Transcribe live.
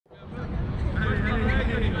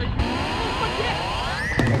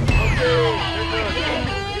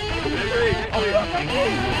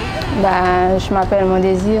Ben, je m'appelle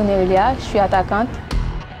Mondésir Nerelia, je suis attaquante.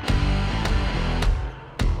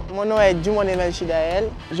 Mon nom est Dumone Chidael.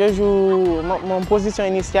 Je joue, mon position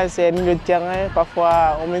initiale c'est milieu de terrain.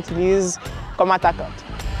 Parfois on m'utilise comme attaquante.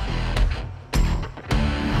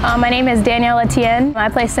 My name is Danielle Etienne. I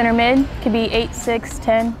play center mid. Could be 8, 6,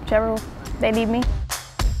 10, whichever they need me.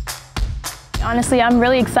 Honestly, I'm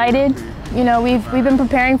really excited. You know, we've been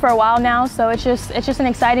preparing for a while now, so it's just an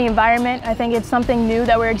exciting environment. I think it's something new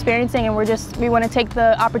that we're experiencing, and we want to take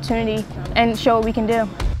the opportunity and show what we can do.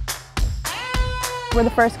 We're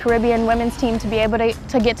the first Caribbean women's team to be able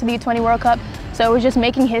to get to the U20 World Cup, so it was just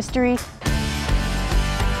making history.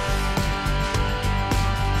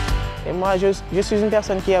 Et moi, je suis une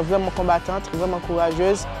personne qui est vraiment combattante, vraiment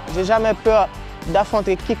courageuse. J'ai jamais peur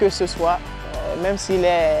d'affronter qui que ce soit, même si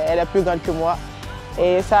elle est plus grande que moi.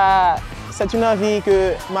 Et ça, c'est une envie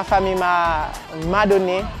que ma famille m'a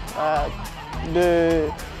donnée de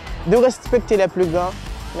respecter les plus grands,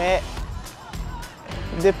 mais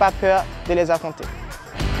de ne pas peur de les affronter.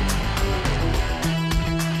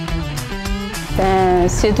 Ben,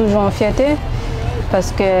 c'est toujours une fierté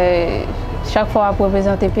parce que chaque fois pour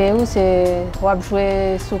représenter le pays, c'est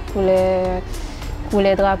jouer sous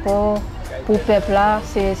les drapeaux pour le peuple là,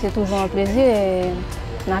 c'est toujours un plaisir. Et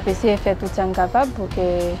on a essayé de faire tout ce qu'on est capable pour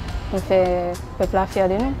que nous fassions le peuple fier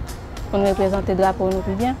de nous, pour nous représenter le drapeau nous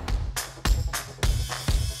plus bien.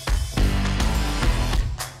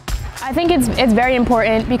 I think it's very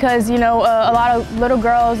important because, you know, a lot of little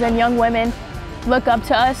girls and young women look up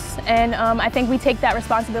to us, and I think we take that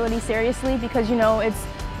responsibility seriously because, you know,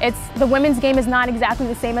 the women's game is not exactly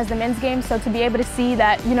the same as the men's game, so to be able to see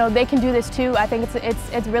that, you know, they can do this too, I think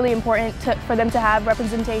it's really important for them to have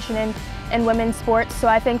representation in women's sports. So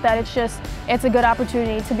I think that it's a good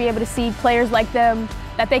opportunity to be able to see players like them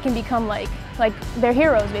that they can become like they're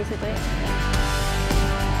heroes basically.